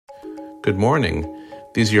Good morning.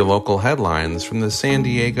 These are your local headlines from the San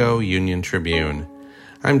Diego Union-Tribune.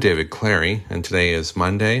 I'm David Clary, and today is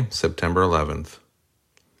Monday, September 11th.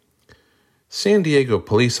 San Diego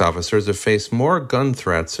police officers have faced more gun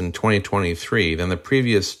threats in 2023 than the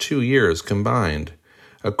previous 2 years combined,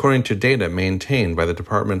 according to data maintained by the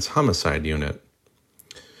department's homicide unit.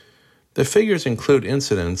 The figures include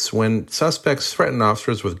incidents when suspects threaten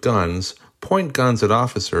officers with guns, point guns at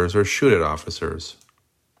officers, or shoot at officers.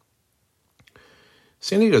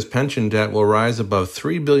 San Diego's pension debt will rise above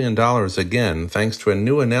 $3 billion again thanks to a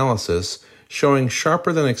new analysis showing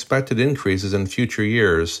sharper than expected increases in future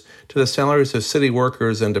years to the salaries of city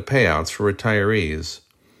workers and to payouts for retirees.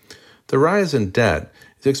 The rise in debt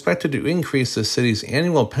is expected to increase the city's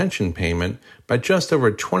annual pension payment by just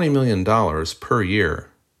over $20 million per year.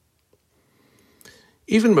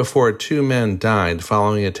 Even before 2 men died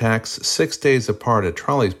following attacks 6 days apart at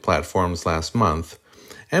trolley platforms last month,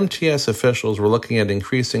 MTS officials were looking at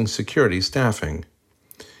increasing security staffing.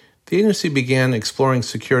 The agency began exploring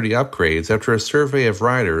security upgrades after a survey of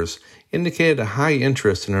riders indicated a high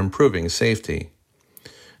interest in improving safety.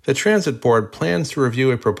 The Transit Board plans to review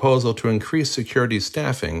a proposal to increase security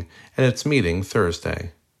staffing at its meeting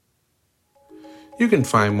Thursday. You can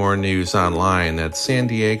find more news online at san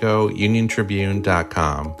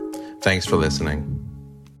diegouniontribune.com. Thanks for listening.